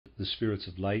the spirits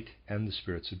of light and the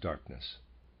spirits of darkness.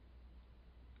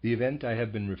 The event I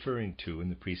have been referring to in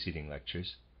the preceding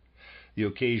lectures, the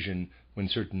occasion when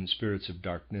certain spirits of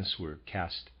darkness were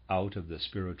cast out of the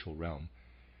spiritual realm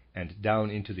and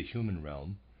down into the human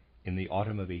realm in the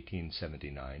autumn of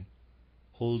 1879,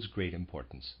 holds great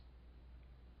importance.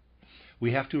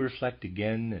 We have to reflect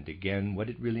again and again what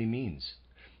it really means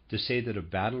to say that a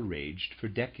battle raged for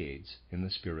decades in the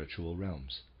spiritual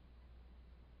realms.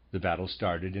 The battle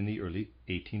started in the early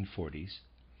 1840s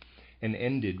and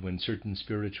ended when certain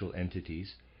spiritual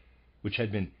entities, which had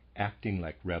been acting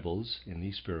like rebels in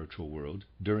the spiritual world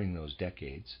during those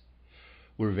decades,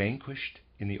 were vanquished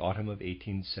in the autumn of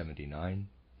 1879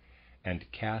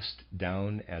 and cast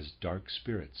down as dark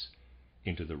spirits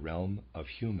into the realm of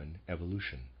human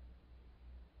evolution.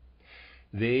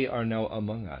 They are now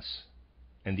among us,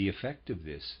 and the effect of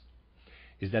this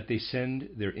is that they send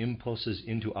their impulses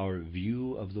into our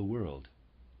view of the world,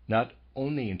 not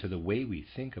only into the way we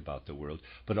think about the world,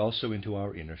 but also into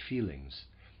our inner feelings,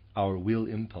 our will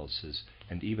impulses,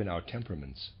 and even our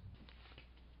temperaments.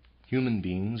 Human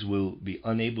beings will be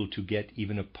unable to get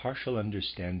even a partial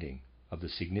understanding of the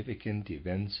significant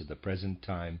events of the present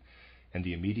time and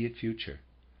the immediate future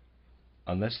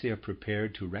unless they are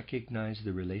prepared to recognize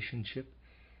the relationship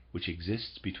which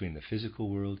exists between the physical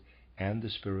world and the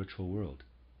spiritual world,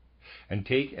 and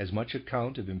take as much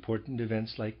account of important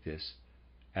events like this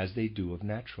as they do of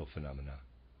natural phenomena.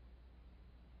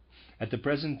 At the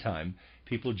present time,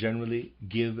 people generally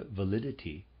give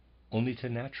validity only to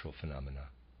natural phenomena,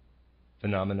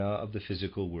 phenomena of the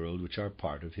physical world which are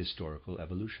part of historical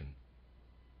evolution.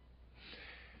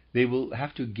 They will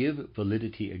have to give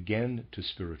validity again to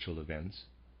spiritual events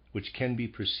which can be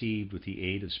perceived with the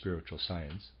aid of spiritual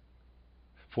science,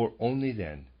 for only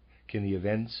then can the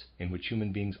events in which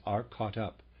human beings are caught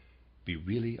up be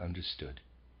really understood.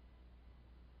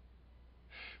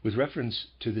 With reference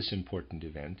to this important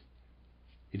event,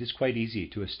 it is quite easy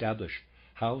to establish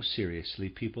how seriously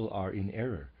people are in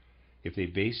error if they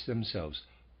base themselves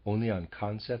only on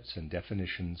concepts and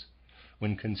definitions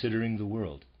when considering the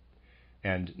world,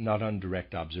 and not on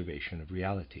direct observation of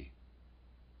reality.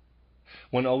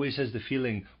 One always has the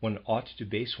feeling one ought to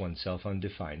base oneself on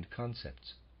defined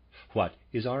concepts. What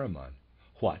is Ahriman?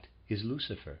 What is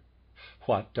Lucifer?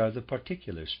 What are the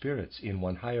particular spirits in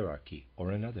one hierarchy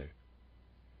or another?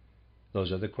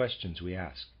 Those are the questions we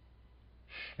ask.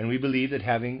 And we believe that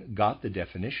having got the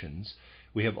definitions,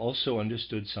 we have also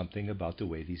understood something about the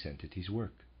way these entities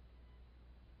work.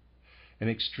 An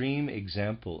extreme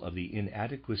example of the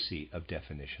inadequacy of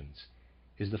definitions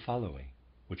is the following,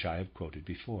 which I have quoted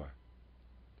before.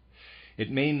 It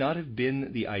may not have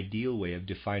been the ideal way of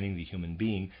defining the human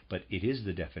being, but it is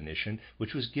the definition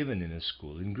which was given in a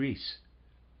school in Greece.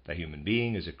 The human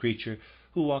being is a creature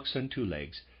who walks on two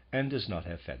legs and does not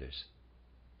have feathers.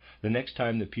 The next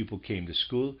time the pupil came to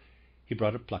school, he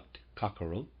brought a plucked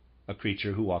cockerel, a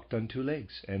creature who walked on two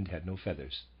legs and had no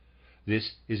feathers.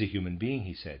 This is a human being,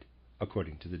 he said,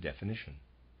 according to the definition.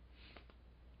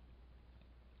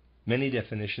 Many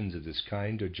definitions of this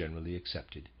kind are generally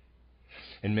accepted,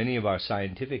 and many of our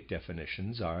scientific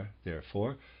definitions are,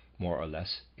 therefore, more or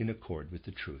less in accord with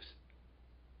the truth.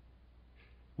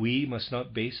 We must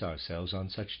not base ourselves on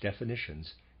such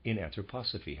definitions in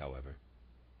anthroposophy, however.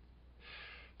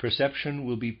 Perception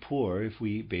will be poor if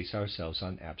we base ourselves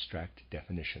on abstract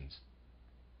definitions.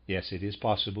 Yes, it is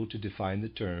possible to define the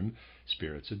term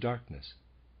spirits of darkness,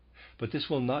 but this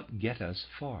will not get us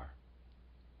far.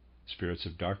 Spirits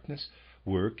of darkness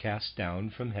were cast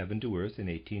down from heaven to earth in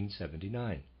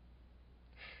 1879.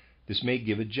 This may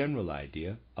give a general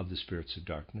idea of the spirits of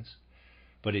darkness,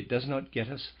 but it does not get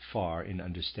us far in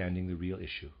understanding the real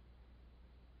issue.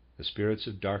 The spirits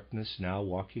of darkness now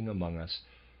walking among us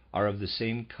are of the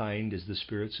same kind as the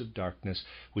spirits of darkness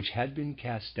which had been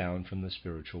cast down from the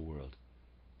spiritual world,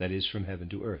 that is, from heaven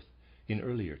to earth, in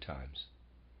earlier times.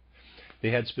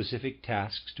 They had specific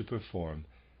tasks to perform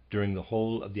during the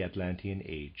whole of the Atlantean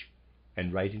age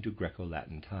and right into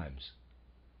Greco-Latin times.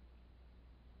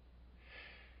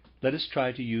 Let us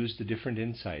try to use the different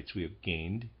insights we have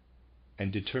gained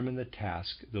and determine the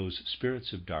task those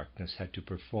spirits of darkness had to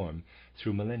perform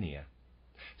through millennia,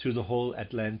 through the whole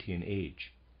Atlantean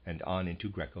age, and on into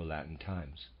Greco-Latin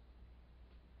times.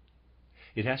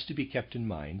 It has to be kept in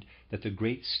mind that the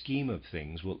great scheme of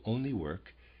things will only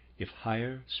work if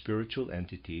higher spiritual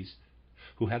entities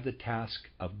who have the task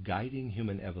of guiding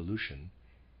human evolution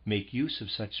make use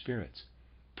of such spirits,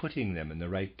 putting them in the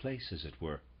right place, as it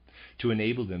were, to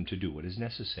enable them to do what is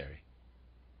necessary.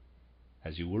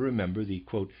 As you will remember, the,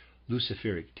 quote,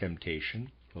 Luciferic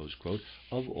temptation, close quote,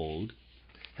 of old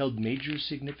held major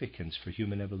significance for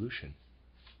human evolution.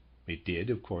 It did,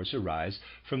 of course, arise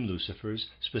from Lucifer's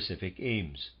specific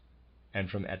aims, and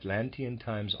from Atlantean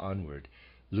times onward,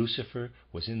 Lucifer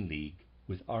was in league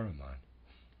with Ahriman.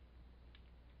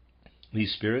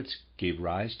 These spirits gave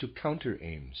rise to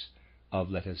counter-aims of,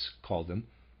 let us call them,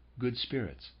 good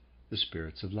spirits, the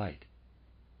spirits of light.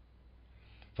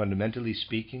 Fundamentally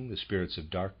speaking, the spirits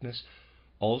of darkness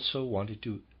also wanted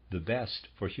the best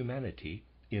for humanity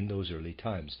in those early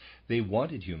times. They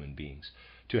wanted human beings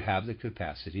to have the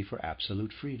capacity for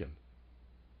absolute freedom.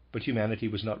 But humanity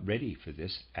was not ready for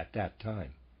this at the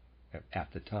time.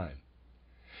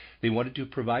 They wanted to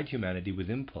provide humanity with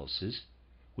impulses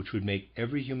which would make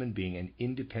every human being an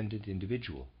independent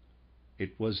individual.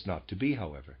 It was not to be,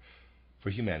 however,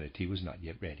 for humanity was not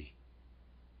yet ready.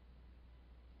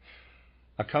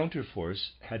 A counterforce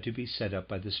had to be set up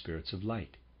by the spirits of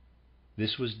light.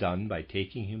 This was done by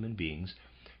taking human beings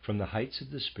from the heights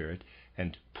of the spirit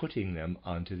and putting them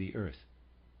onto the earth,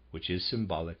 which is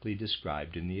symbolically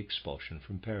described in the expulsion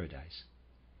from paradise.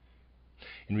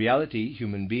 In reality,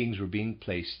 human beings were being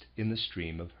placed in the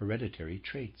stream of hereditary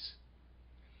traits.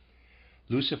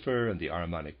 Lucifer and the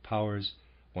Ahrimanic powers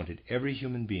wanted every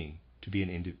human being to be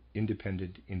an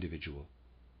independent individual.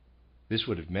 This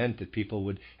would have meant that people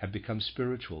would have become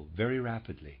spiritual very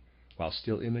rapidly, while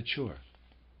still immature,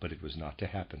 but it was not to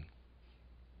happen.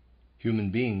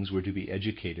 Human beings were to be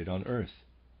educated on earth,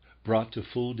 brought to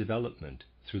full development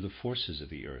through the forces of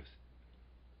the earth.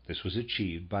 This was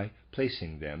achieved by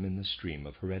placing them in the stream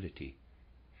of heredity,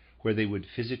 where they would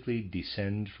physically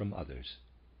descend from others.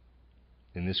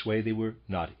 In this way they were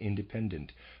not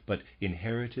independent, but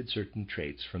inherited certain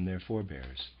traits from their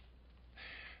forebears.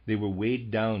 They were weighed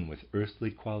down with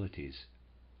earthly qualities,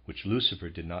 which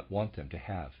Lucifer did not want them to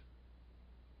have.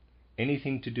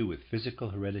 Anything to do with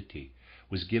physical heredity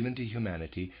was given to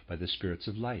humanity by the spirits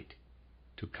of light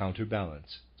to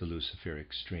counterbalance the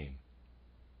Luciferic stream.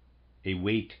 A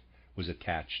weight was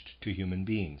attached to human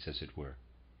beings, as it were,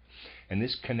 and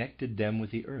this connected them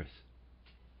with the earth.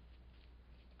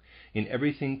 In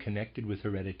everything connected with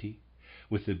heredity,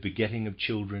 with the begetting of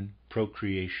children,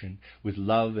 procreation, with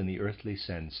love in the earthly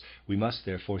sense, we must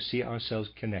therefore see ourselves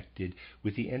connected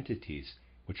with the entities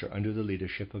which are under the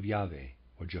leadership of Yahweh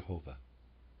or Jehovah.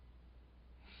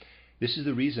 This is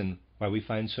the reason why we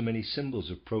find so many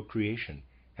symbols of procreation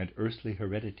and earthly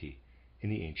heredity in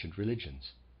the ancient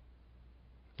religions.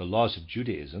 The laws of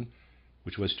Judaism,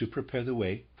 which was to prepare the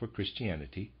way for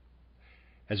Christianity,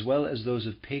 as well as those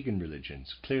of pagan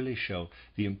religions, clearly show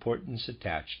the importance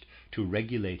attached to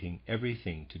regulating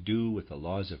everything to do with the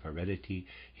laws of heredity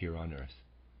here on earth.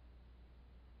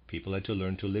 People had to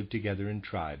learn to live together in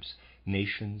tribes,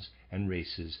 nations, and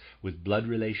races, with blood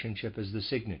relationship as the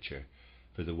signature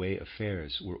for the way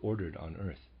affairs were ordered on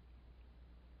earth.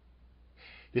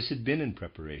 This had been in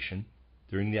preparation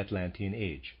during the Atlantean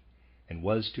Age, and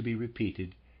was to be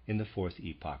repeated in the fourth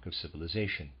epoch of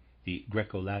civilization, the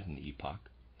Greco-Latin epoch,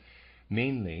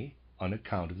 mainly on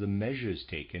account of the measures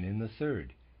taken in the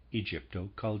third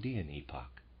Egypto-Chaldean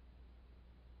epoch.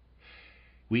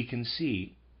 We can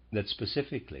see that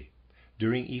specifically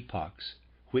during epochs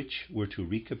which were to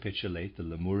recapitulate the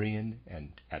Lemurian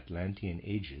and Atlantean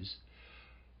ages,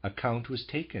 account was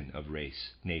taken of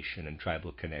race, nation, and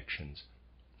tribal connections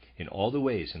in all the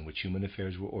ways in which human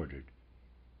affairs were ordered.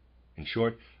 In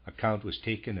short, account was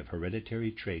taken of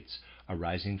hereditary traits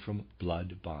arising from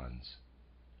blood bonds.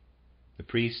 The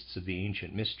priests of the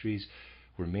ancient mysteries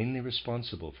were mainly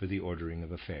responsible for the ordering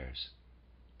of affairs.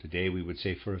 Today we would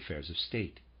say for affairs of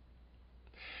state.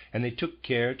 And they took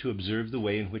care to observe the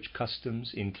way in which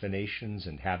customs, inclinations,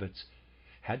 and habits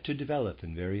had to develop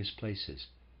in various places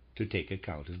to take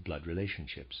account of blood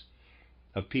relationships,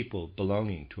 of people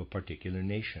belonging to a particular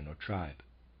nation or tribe.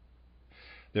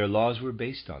 Their laws were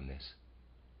based on this.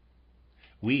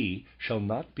 We shall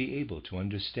not be able to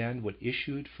understand what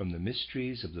issued from the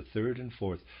mysteries of the third and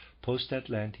fourth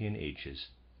post-Atlantean ages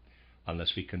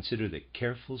unless we consider the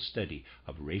careful study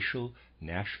of racial,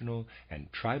 national,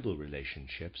 and tribal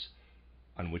relationships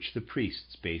on which the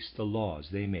priests based the laws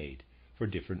they made for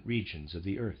different regions of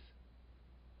the earth.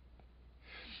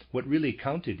 What really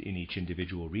counted in each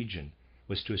individual region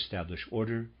was to establish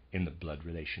order in the blood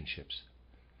relationships.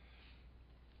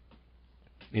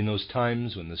 In those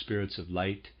times when the spirits of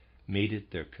light made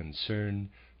it their concern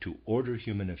to order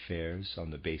human affairs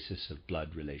on the basis of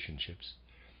blood relationships,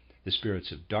 the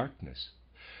spirits of darkness,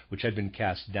 which had been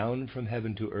cast down from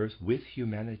heaven to earth with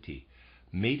humanity,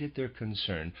 made it their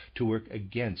concern to work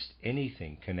against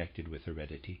anything connected with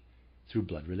heredity through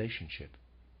blood relationship.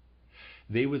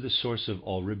 They were the source of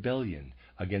all rebellion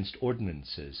against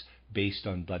ordinances based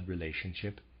on blood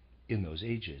relationship in those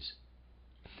ages,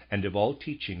 and of all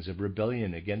teachings of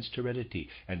rebellion against heredity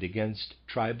and against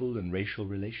tribal and racial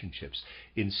relationships,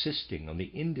 insisting on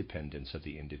the independence of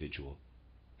the individual,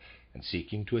 and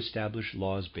seeking to establish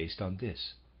laws based on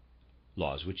this.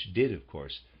 Laws which did, of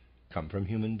course, come from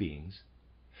human beings,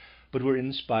 but were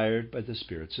inspired by the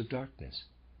spirits of darkness.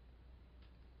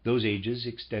 Those ages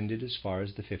extended as far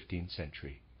as the 15th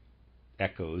century.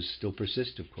 Echoes still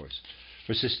persist, of course,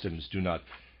 for systems do not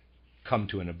come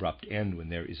to an abrupt end when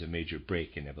there is a major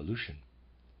break in evolution.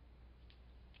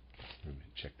 Let me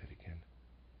check that again.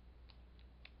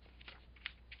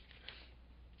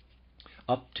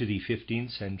 Up to the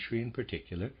 15th century in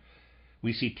particular,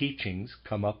 we see teachings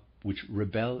come up which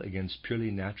rebel against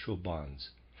purely natural bonds,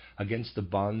 against the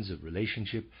bonds of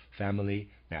relationship, family,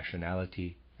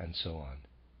 nationality, and so on.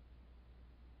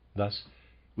 Thus,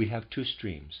 we have two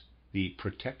streams: the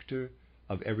protector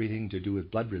of everything to do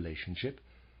with blood relationship,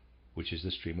 which is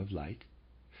the stream of light.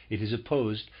 It is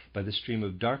opposed by the stream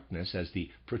of darkness as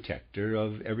the protector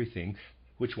of everything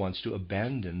which wants to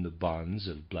abandon the bonds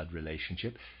of blood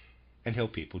relationship and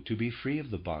help people to be free of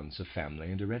the bonds of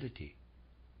family and heredity.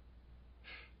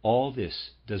 All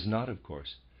this does not, of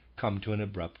course, come to an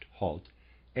abrupt halt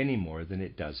any more than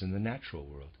it does in the natural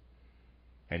world.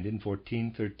 And in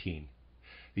 1413,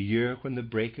 the year when the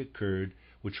break occurred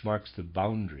which marks the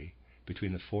boundary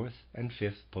between the 4th and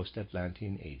 5th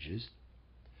post-Atlantean ages,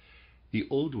 the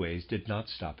old ways did not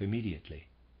stop immediately.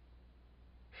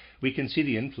 We can see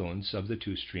the influence of the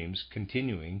two streams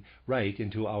continuing right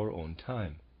into our own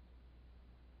time.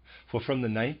 For from the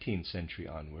 19th century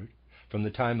onward, from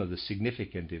the time of the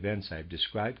significant events I have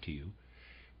described to you,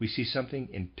 we see something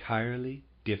entirely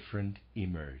different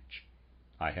emerge.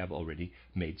 I have already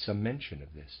made some mention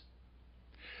of this.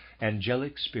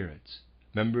 Angelic spirits,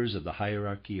 members of the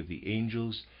hierarchy of the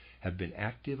angels, have been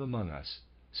active among us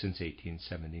since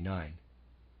 1879.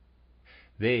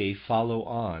 They follow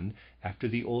on after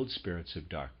the old spirits of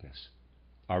darkness,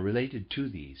 are related to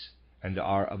these, and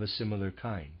are of a similar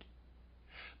kind,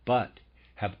 but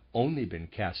have only been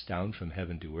cast down from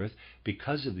heaven to earth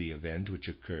because of the event which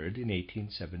occurred in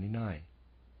 1879.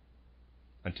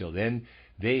 Until then,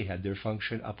 they had their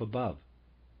function up above,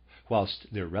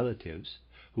 whilst their relatives,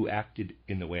 who acted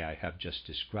in the way I have just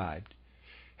described,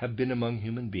 have been among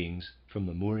human beings from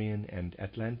Lemurian and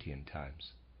Atlantean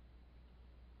times.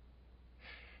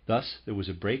 Thus, there was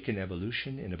a break in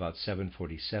evolution in about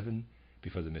 747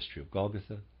 before the mystery of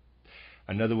Golgotha.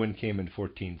 Another one came in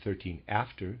 1413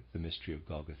 after the mystery of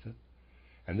Golgotha,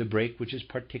 and the break which is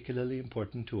particularly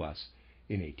important to us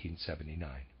in 1879.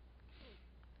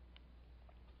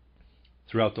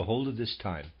 Throughout the whole of this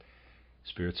time,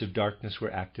 spirits of darkness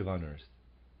were active on earth,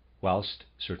 whilst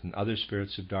certain other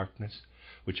spirits of darkness,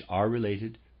 which are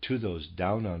related to those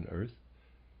down on earth,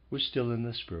 were still in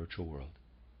the spiritual world.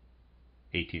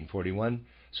 1841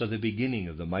 saw the beginning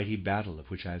of the mighty battle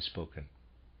of which I have spoken.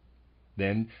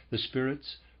 Then the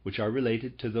spirits which are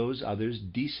related to those others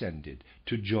descended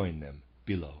to join them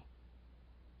below.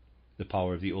 The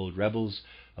power of the old rebels,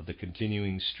 of the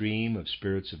continuing stream of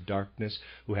spirits of darkness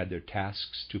who had their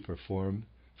tasks to perform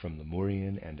from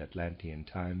Lemurian and Atlantean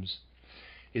times,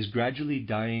 is gradually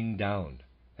dying down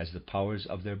as the powers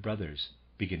of their brothers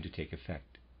begin to take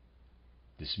effect.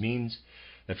 This means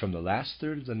that from the last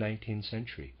third of the 19th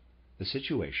century, the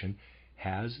situation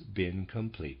has been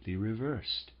completely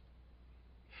reversed.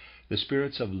 The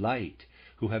spirits of light,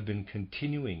 who have been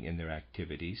continuing in their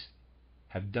activities,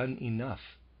 have done enough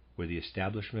where the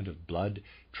establishment of blood,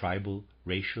 tribal,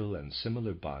 racial, and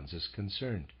similar bonds is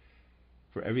concerned,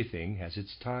 for everything has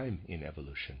its time in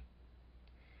evolution.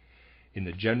 In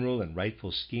the general and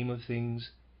rightful scheme of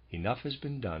things, enough has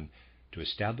been done to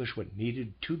establish what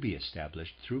needed to be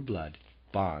established through blood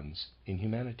bonds in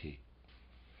humanity.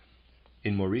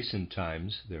 In more recent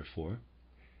times, therefore,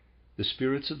 the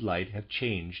spirits of light have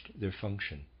changed their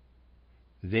function.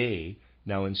 They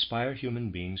now inspire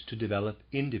human beings to develop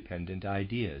independent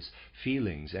ideas,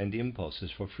 feelings, and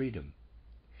impulses for freedom.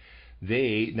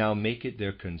 They now make it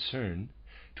their concern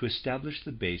to establish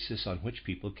the basis on which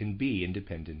people can be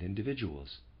independent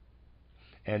individuals.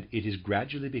 And it is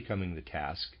gradually becoming the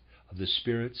task of the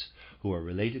spirits who are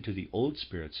related to the old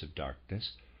spirits of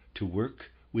darkness to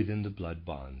work within the blood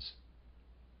bonds.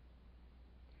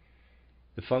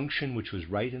 The function which was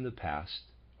right in the past,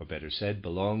 or better said,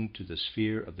 belonged to the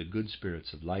sphere of the good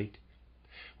spirits of light,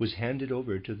 was handed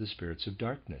over to the spirits of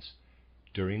darkness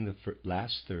during the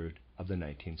last third of the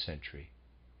 19th century.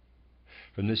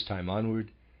 From this time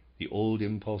onward, the old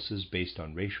impulses based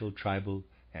on racial, tribal,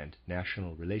 and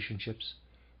national relationships,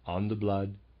 on the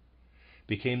blood,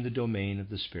 became the domain of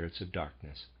the spirits of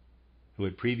darkness, who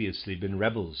had previously been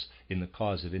rebels in the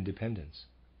cause of independence.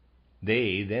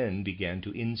 They then began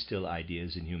to instill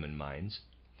ideas in human minds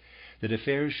that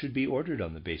affairs should be ordered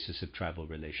on the basis of tribal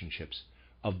relationships,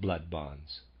 of blood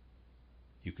bonds.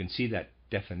 You can see that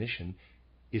definition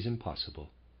is impossible.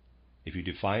 If you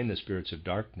define the spirits of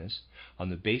darkness on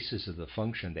the basis of the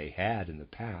function they had in the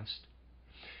past,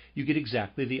 you get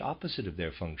exactly the opposite of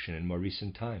their function in more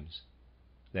recent times,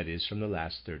 that is, from the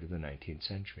last third of the 19th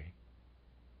century.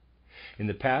 In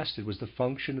the past, it was the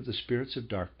function of the spirits of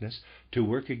darkness to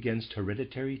work against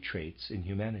hereditary traits in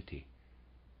humanity.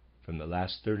 From the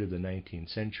last third of the 19th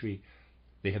century,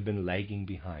 they have been lagging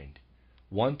behind,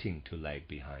 wanting to lag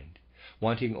behind,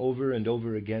 wanting over and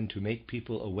over again to make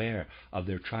people aware of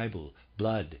their tribal,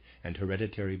 blood, and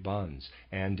hereditary bonds,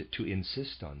 and to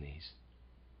insist on these.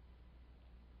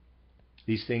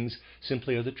 These things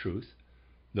simply are the truth,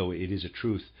 though it is a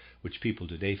truth which people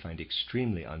today find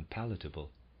extremely unpalatable.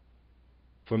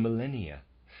 For millennia,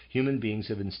 human beings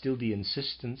have instilled the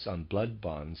insistence on blood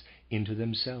bonds into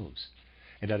themselves,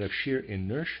 and out of sheer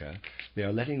inertia, they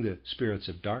are letting the spirits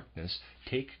of darkness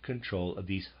take control of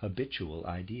these habitual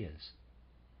ideas.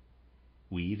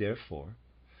 We, therefore,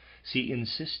 see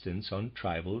insistence on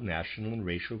tribal, national, and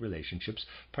racial relationships,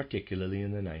 particularly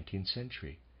in the 19th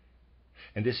century.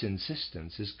 And this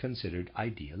insistence is considered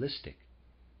idealistic,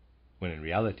 when in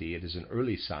reality it is an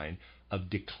early sign of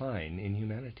decline in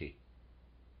humanity.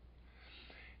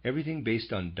 Everything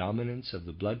based on dominance of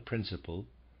the blood principle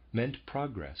meant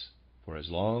progress for as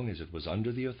long as it was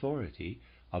under the authority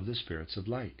of the spirits of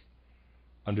light.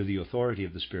 Under the authority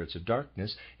of the spirits of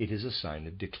darkness, it is a sign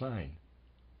of decline.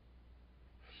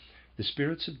 The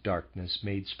spirits of darkness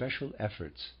made special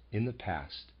efforts in the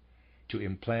past to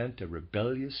implant a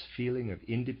rebellious feeling of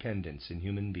independence in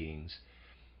human beings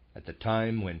at the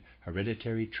time when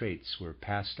hereditary traits were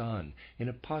passed on in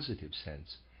a positive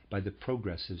sense by the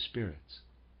progressive spirits.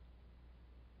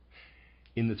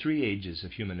 In the 3 ages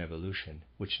of human evolution,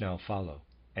 which now follow,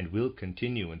 and will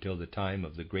continue until the time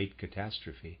of the great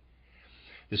catastrophe,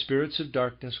 the spirits of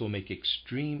darkness will make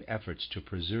extreme efforts to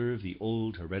preserve the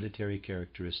old hereditary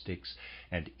characteristics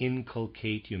and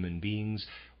inculcate human beings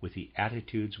with the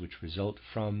attitudes which result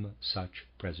from such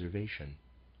preservation.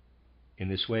 In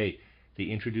this way, they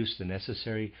introduce the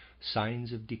necessary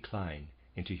signs of decline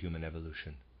into human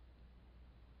evolution.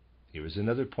 Here is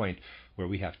another point where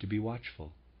we have to be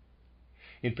watchful.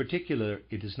 In particular,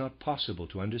 it is not possible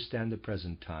to understand the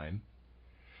present time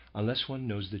unless one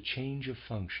knows the change of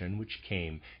function which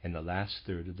came in the last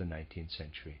third of the 19th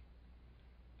century.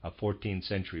 A 14th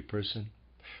century person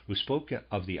who spoke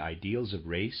of the ideals of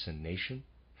race and nation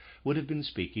would have been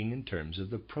speaking in terms of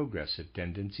the progressive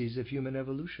tendencies of human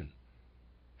evolution.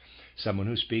 Someone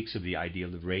who speaks of the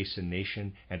ideal of race and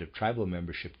nation and of tribal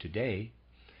membership today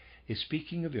is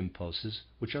speaking of impulses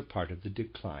which are part of the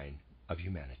decline of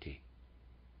humanity.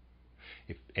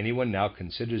 If anyone now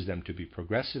considers them to be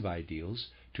progressive ideals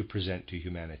to present to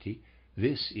humanity,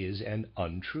 this is an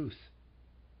untruth.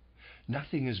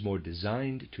 Nothing is more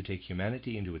designed to take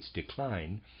humanity into its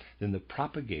decline than the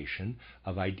propagation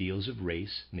of ideals of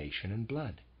race, nation, and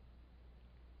blood.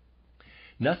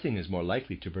 Nothing is more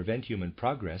likely to prevent human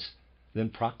progress than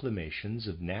proclamations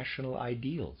of national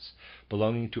ideals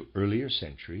belonging to earlier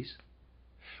centuries,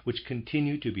 which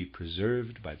continue to be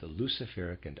preserved by the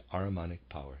Luciferic and Ahrimanic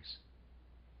powers.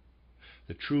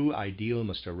 The true ideal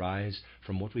must arise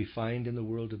from what we find in the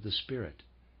world of the Spirit,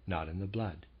 not in the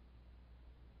blood.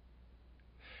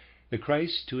 The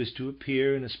Christ who is to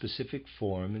appear in a specific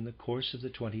form in the course of the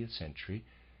 20th century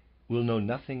will know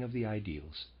nothing of the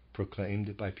ideals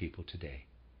proclaimed by people today.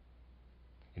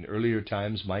 In earlier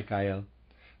times, Michael,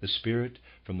 the spirit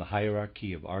from the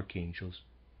hierarchy of archangels,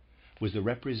 was the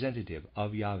representative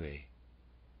of Yahweh.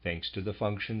 Thanks to the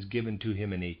functions given to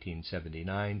him in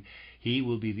 1879, he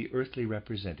will be the earthly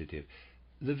representative,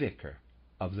 the vicar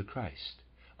of the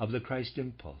Christ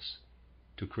impulse,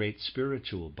 to create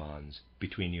spiritual bonds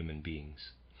between human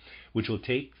beings, which will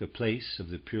take the place of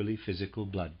the purely physical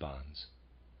blood bonds.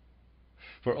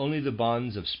 For only the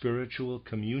bonds of spiritual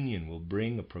communion will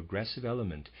bring a progressive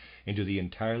element into the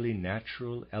entirely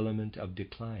natural element of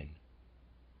decline.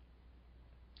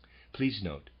 Please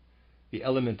note, the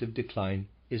element of decline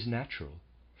is natural.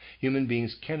 Human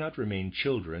beings cannot remain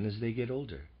children as they get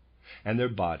older, and their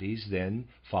bodies then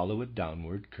follow a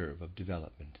downward curve of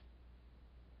development.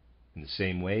 In the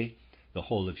same way, the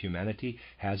whole of humanity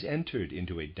has entered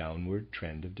into a downward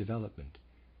trend of development.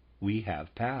 We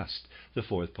have passed the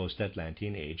 4th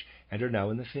post-Atlantean age and are now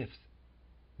in the 5th.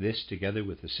 This, together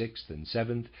with the 6th and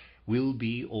 7th, will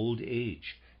be old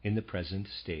age in the present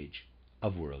stage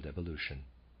of world evolution.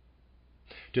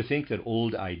 To think that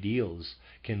old ideals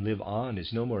can live on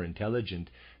is no more intelligent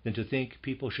than to think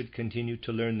people should continue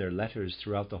to learn their letters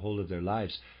throughout the whole of their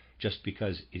lives just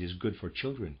because it is good for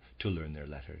children to learn their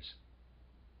letters.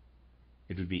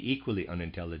 It would be equally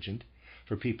unintelligent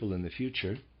for people in the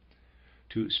future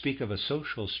to speak of a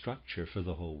social structure for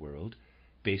the whole world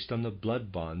based on the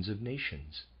blood bonds of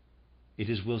nations. It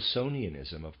is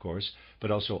Wilsonianism, of course,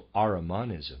 but also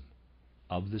Ahrimanism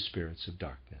of the spirits of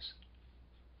darkness.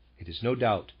 It is no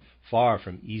doubt far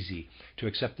from easy to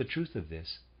accept the truth of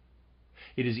this.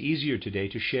 It is easier today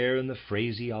to share in the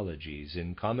phraseologies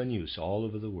in common use all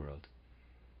over the world.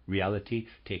 Reality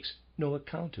takes no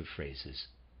account of phrases.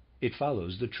 It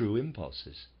follows the true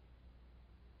impulses.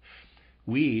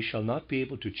 We shall not be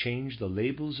able to change the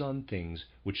labels on things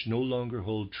which no longer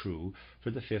hold true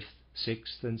for the 5th,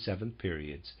 6th, and 7th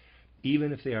periods,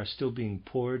 even if they are still being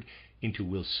poured into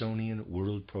Wilsonian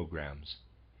world programs,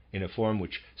 in a form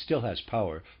which still has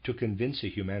power to convince a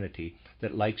humanity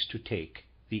that likes to take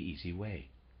the easy way.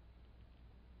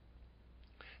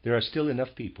 There are still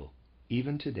enough people,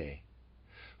 even today,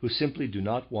 who simply do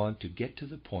not want to get to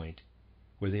the point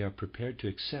where they are prepared to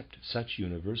accept such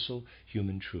universal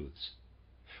human truths,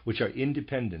 which are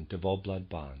independent of all blood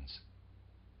bonds.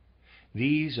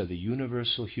 These are the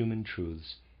universal human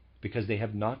truths because they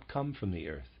have not come from the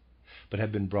earth, but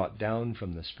have been brought down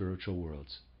from the spiritual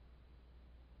worlds.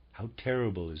 How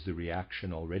terrible is the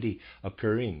reaction already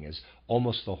occurring as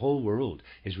almost the whole world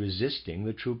is resisting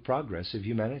the true progress of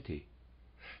humanity.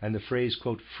 And the phrase,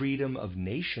 quote, freedom of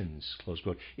nations, close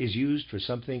quote, is used for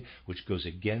something which goes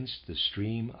against the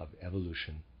stream of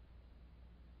evolution.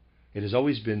 It has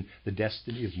always been the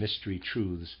destiny of mystery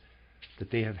truths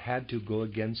that they have had to go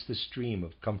against the stream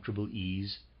of comfortable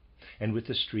ease and with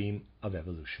the stream of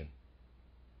evolution.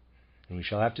 And we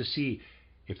shall have to see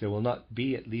if there will not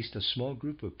be at least a small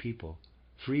group of people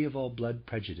free of all blood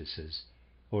prejudices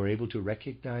who are able to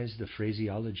recognize the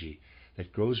phraseology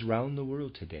that grows round the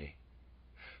world today.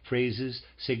 Phrases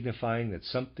signifying that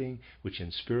something which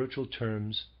in spiritual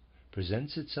terms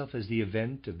presents itself as the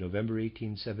event of November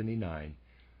 1879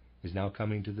 is now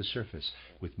coming to the surface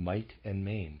with might and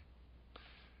main.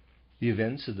 The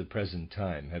events of the present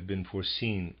time have been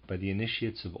foreseen by the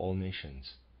initiates of all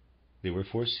nations. They were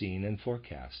foreseen and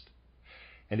forecast,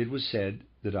 and it was said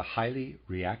that a highly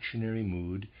reactionary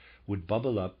mood would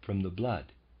bubble up from the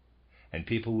blood, and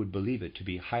people would believe it to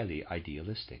be highly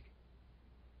idealistic.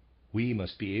 We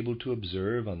must be able to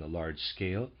observe on the large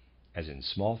scale, as in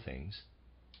small things.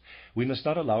 We must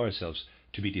not allow ourselves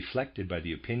to be deflected by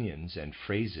the opinions and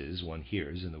phrases one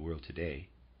hears in the world today.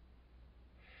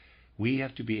 We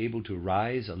have to be able to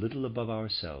rise a little above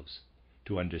ourselves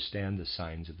to understand the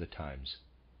signs of the times.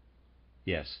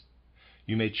 Yes,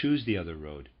 you may choose the other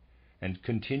road and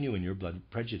continue in your blood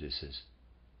prejudices.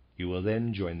 You will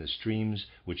then join the streams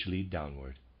which lead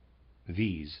downward.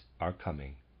 These are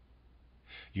coming.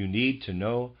 You need to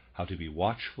know how to be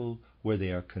watchful where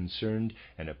they are concerned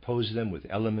and oppose them with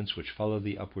elements which follow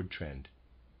the upward trend.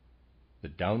 The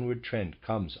downward trend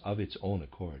comes of its own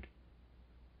accord.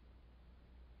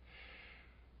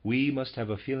 We must have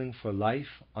a feeling for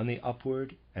life on the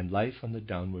upward and life on the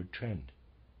downward trend.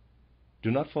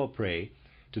 Do not fall prey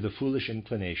to the foolish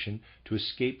inclination to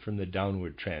escape from the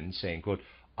downward trend, saying, quote,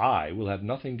 I will have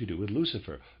nothing to do with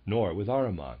Lucifer, nor with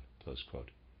Ahriman, close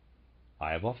quote.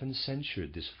 I have often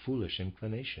censured this foolish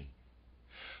inclination,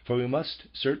 for we must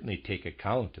certainly take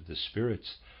account of the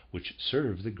spirits which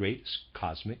serve the great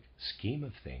cosmic scheme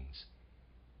of things.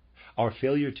 Our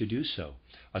failure to do so,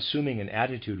 assuming an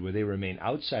attitude where they remain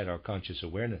outside our conscious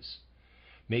awareness,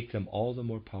 make them all the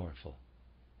more powerful.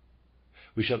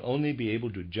 We shall only be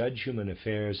able to judge human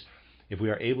affairs if we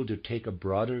are able to take a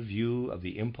broader view of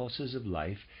the impulses of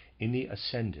life in the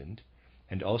ascendant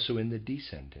and also in the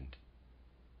descendant.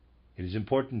 It is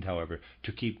important, however,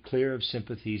 to keep clear of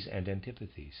sympathies and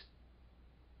antipathies.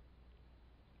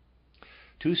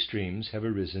 Two streams have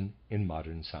arisen in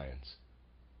modern science.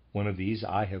 One of these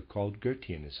I have called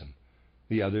Goetheanism,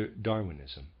 the other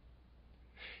Darwinism.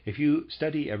 If you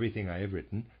study everything I have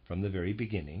written from the very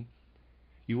beginning,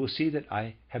 you will see that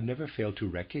I have never failed to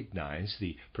recognize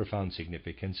the profound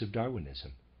significance of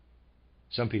Darwinism.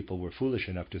 Some people were foolish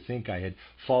enough to think I had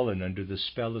fallen under the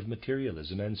spell of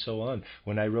materialism and so on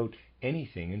when I wrote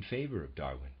anything in favor of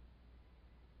Darwin.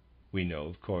 We know,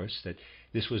 of course, that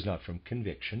this was not from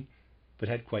conviction, but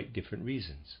had quite different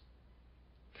reasons.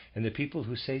 And the people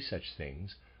who say such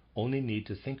things only need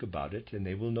to think about it, and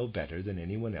they will know better than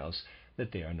anyone else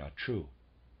that they are not true.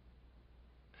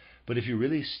 But if you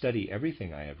really study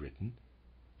everything I have written,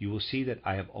 you will see that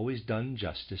I have always done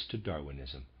justice to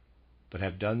Darwinism, but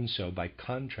have done so by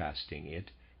contrasting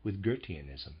it with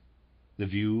Goetheanism, the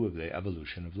view of the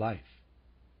evolution of life.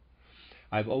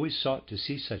 I've always sought to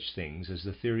see such things as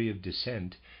the theory of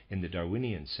descent in the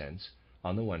Darwinian sense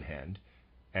on the one hand,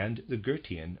 and the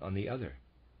Goethean on the other,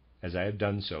 as I have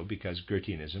done so because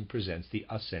Goetheanism presents the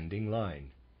ascending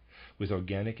line, with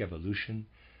organic evolution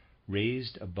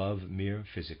raised above mere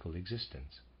physical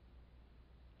existence.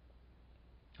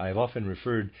 I have often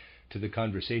referred to the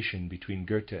conversation between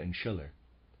Goethe and Schiller.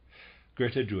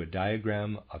 Goethe drew a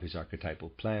diagram of his archetypal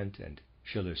plant, and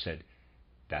Schiller said,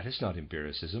 "That is not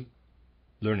empiricism,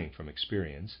 learning from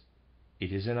experience.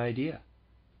 It is an idea."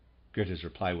 Goethe's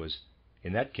reply was,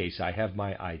 "In that case, I have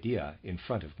my idea in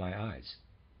front of my eyes."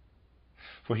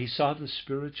 For he saw the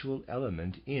spiritual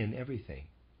element in everything.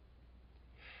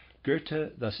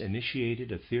 Goethe thus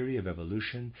initiated a theory of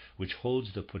evolution which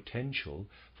holds the potential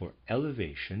for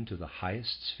elevation to the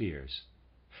highest spheres,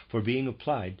 for being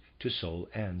applied to soul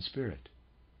and spirit.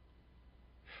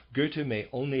 Goethe may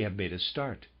only have made a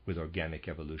start with organic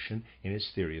evolution in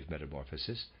his theory of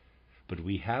metamorphosis, but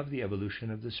we have the evolution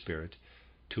of the spirit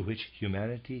to which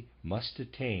humanity must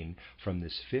attain from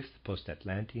this fifth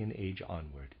post-Atlantean age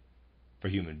onward, for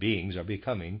human beings are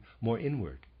becoming more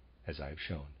inward, as I have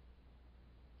shown.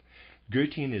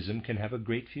 Goetheanism can have a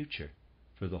great future,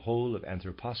 for the whole of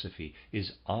anthroposophy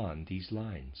is on these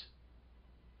lines.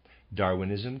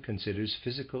 Darwinism considers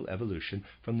physical evolution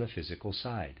from the physical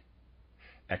side.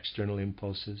 External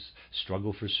impulses,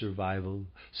 struggle for survival,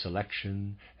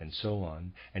 selection, and so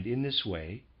on, and in this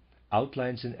way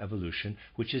outlines an evolution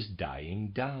which is dying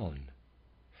down.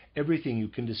 Everything you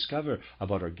can discover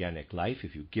about organic life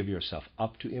if you give yourself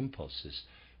up to impulses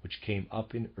which came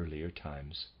up in earlier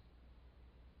times.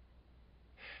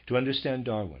 To understand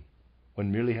Darwin,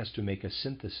 one merely has to make a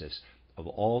synthesis of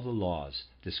all the laws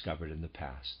discovered in the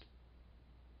past.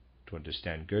 To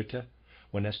understand Goethe,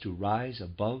 one has to rise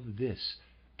above this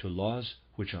to laws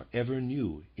which are ever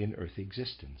new in earth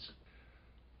existence.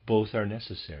 Both are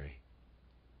necessary.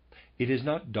 It is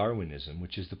not Darwinism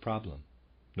which is the problem,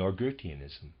 nor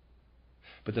Goetheanism,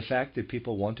 but the fact that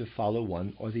people want to follow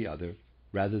one or the other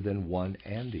rather than one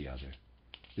and the other.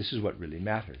 This is what really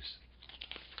matters.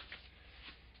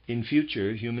 In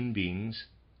future, human beings,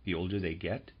 the older they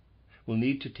get, will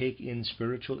need to take in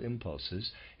spiritual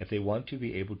impulses if they want to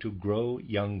be able to grow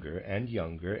younger and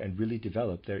really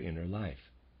develop their inner life.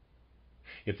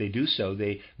 If they do so,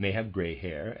 they may have gray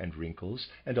hair and wrinkles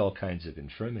and all kinds of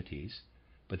infirmities,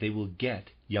 but they will get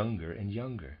younger and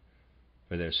younger,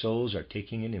 for their souls are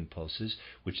taking in impulses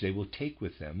which they will take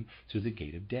with them through the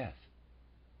gate of death.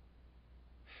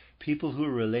 People who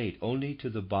relate only to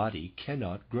the body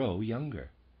cannot grow younger,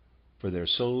 for their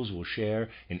souls will share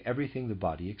in everything the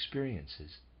body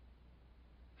experiences.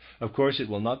 Of course, it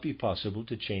will not be possible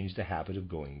to change the habit of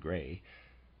going gray,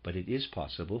 but it is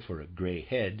possible for a gray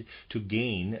head to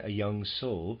gain a young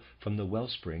soul from the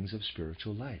wellsprings of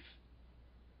spiritual life.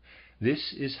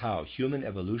 This is how human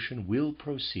evolution will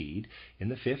proceed in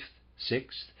the 5th,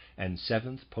 6th, and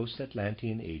 7th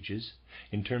post-Atlantean ages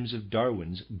in terms of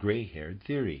Darwin's gray-haired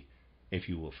theory, if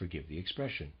you will forgive the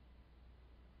expression.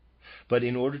 But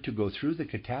in order to go through the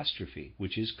catastrophe,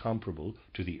 which is comparable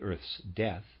to the Earth's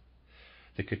death,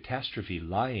 the catastrophe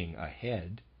lying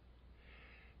ahead,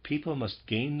 people must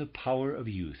gain the power of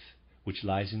youth, which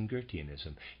lies in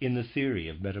Goetheanism, in the theory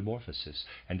of metamorphosis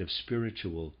and of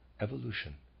spiritual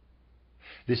evolution.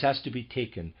 This has to be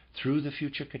taken through the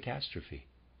future catastrophe,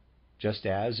 just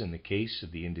as in the case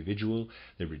of the individual,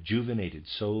 the rejuvenated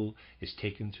soul is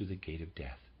taken through the gate of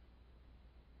death.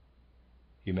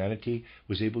 Humanity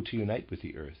was able to unite with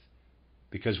the earth,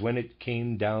 because when it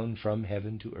came down from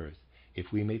heaven to earth,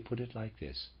 if we may put it like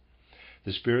this,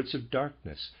 the spirits of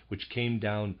darkness which came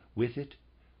down with it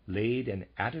laid an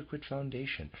adequate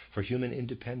foundation for human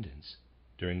independence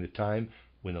during the time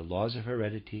when the laws of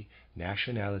heredity,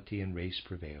 nationality, and race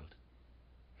prevailed.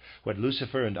 What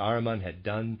Lucifer and Ahriman had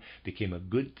done became a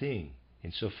good thing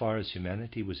insofar as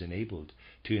humanity was enabled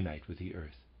to unite with the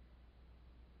earth.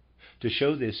 To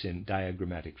show this in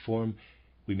diagrammatic form,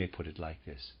 we may put it like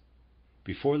this.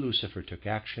 Before Lucifer took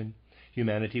action,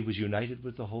 humanity was united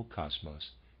with the whole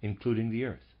cosmos, including the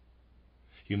earth.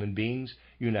 Human beings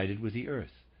united with the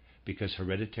earth because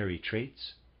hereditary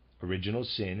traits, original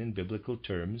sin in biblical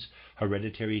terms,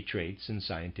 hereditary traits in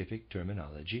scientific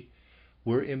terminology,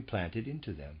 were implanted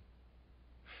into them.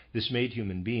 This made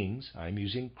human beings, I'm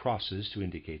using crosses to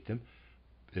indicate them,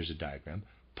 there's a diagram,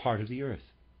 part of the earth.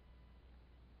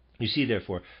 You see,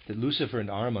 therefore, that Lucifer and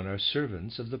Ahriman are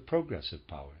servants of the progressive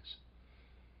powers.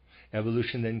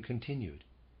 Evolution then continued.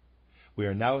 We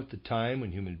are now at the time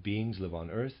when human beings live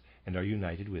on earth and are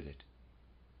united with it.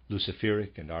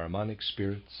 Luciferic and Ahrimanic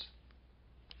spirits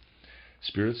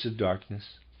spirits of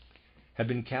darkness, have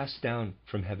been cast down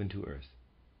from heaven to earth.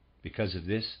 Because of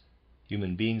this,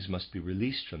 human beings must be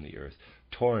released from the earth,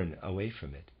 torn away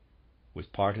from it,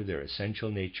 with part of their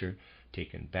essential nature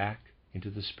taken back into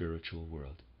the spiritual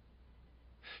world.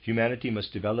 Humanity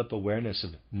must develop awareness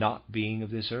of not being of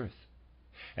this earth,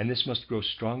 and this must grow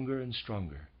stronger and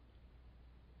stronger.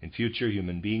 In future,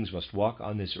 human beings must walk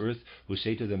on this earth who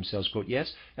say to themselves, quote,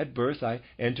 yes, at birth I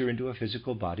enter into a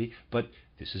physical body, but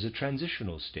this is a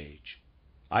transitional stage.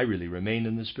 I really remain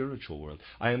in the spiritual world.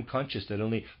 I am conscious that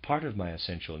only part of my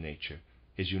essential nature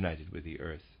is united with the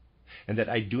earth, and that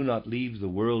I do not leave the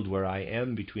world where I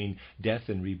am between death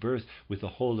and rebirth with the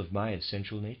whole of my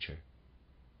essential nature.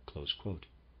 Close quote.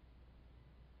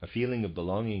 A feeling of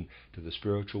belonging to the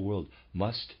spiritual world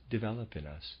must develop in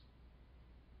us.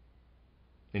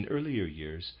 In earlier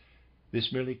years,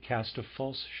 this merely cast a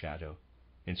false shadow,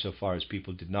 insofar as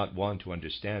people did not want to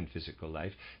understand physical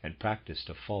life and practiced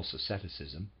a false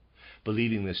asceticism,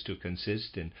 believing this to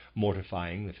consist in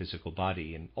mortifying the physical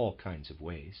body in all kinds of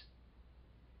ways.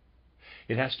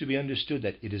 It has to be understood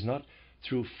that it is not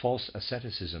through false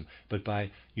asceticism, but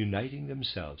by uniting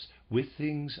themselves with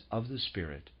things of the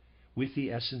Spirit, with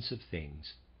the essence of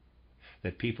things,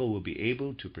 that people will be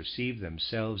able to perceive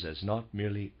themselves as not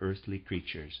merely earthly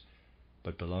creatures,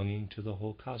 but belonging to the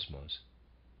whole cosmos.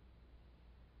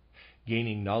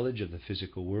 Gaining knowledge of the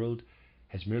physical world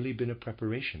has merely been a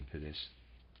preparation for this.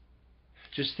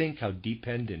 Just think how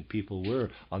dependent people were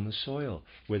on the soil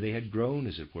where they had grown,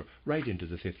 as it were, right into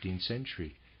the 15th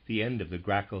century, the end of the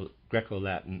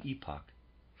Greco-Latin epoch,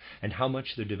 and how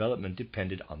much their development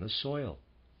depended on the soil.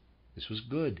 This was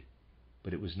good,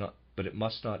 but it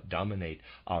must not dominate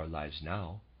our lives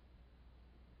now.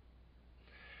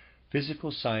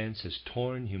 Physical science has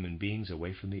torn human beings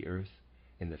away from the earth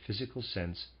in the physical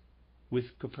sense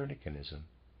with Copernicanism,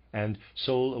 and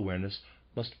soul awareness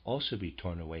must also be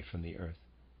torn away from the earth.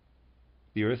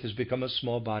 The earth has become a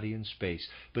small body in space,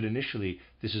 but initially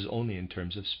this is only in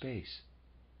terms of space.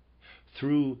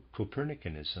 Through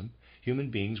Copernicanism,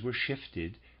 human beings were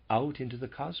shifted out into the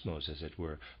cosmos, as it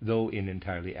were, though in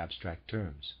entirely abstract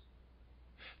terms.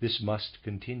 This must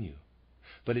continue,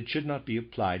 but it should not be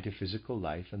applied to physical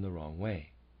life in the wrong way.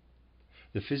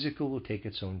 The physical will take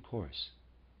its own course.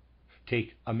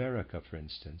 Take America, for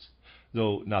instance,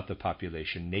 though not the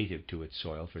population native to its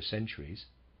soil for centuries.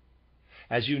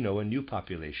 As you know, a new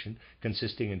population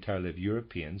consisting entirely of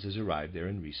Europeans has arrived there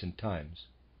in recent times.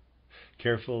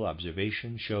 Careful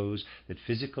observation shows that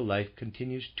physical life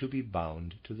continues to be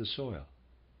bound to the soil.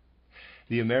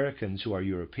 The Americans who are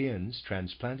Europeans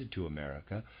transplanted to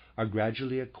America are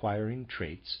gradually acquiring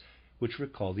traits which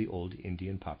recall the old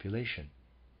Indian population.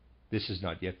 This has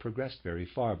not yet progressed very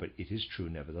far, but it is true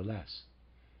nevertheless.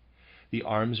 The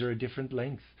arms are a different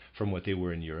length from what they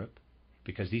were in Europe,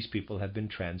 because these people have been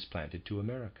transplanted to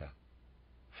America.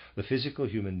 The physical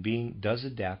human being does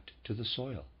adapt to the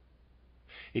soil.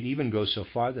 It even goes so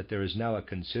far that there is now a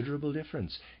considerable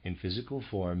difference in physical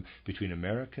form between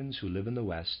Americans who live in the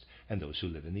West and those who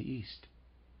live in the East.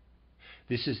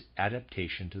 This is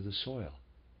adaptation to the soil.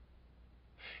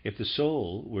 If the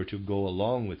soul were to go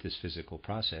along with this physical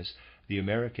process, the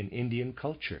American Indian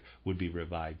culture would be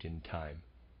revived in time,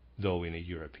 though in a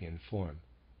European form.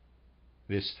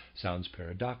 This sounds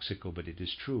paradoxical, but it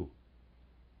is true.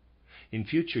 In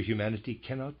future, humanity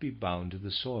cannot be bound to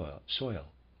the soil.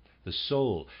 The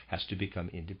soul has to become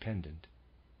independent.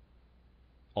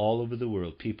 All over the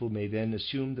world, people may then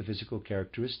assume the physical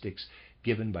characteristics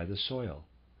given by the soil,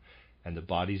 and the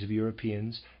bodies of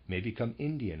Europeans may become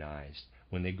Indianized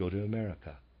when they go to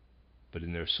America. But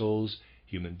in their souls,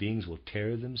 human beings will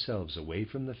tear themselves away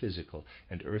from the physical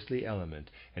and earthly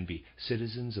element and be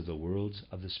citizens of the worlds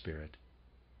of the spirit.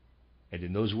 And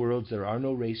in those worlds there are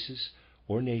no races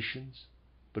or nations,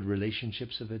 but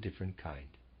relationships of a different kind.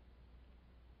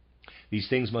 These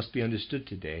things must be understood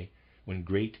today when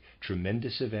great,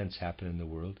 tremendous events happen in the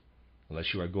world,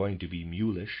 unless you are going to be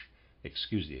mulish,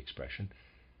 excuse the expression,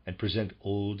 and present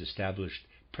old established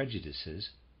prejudices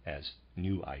as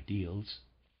new ideals.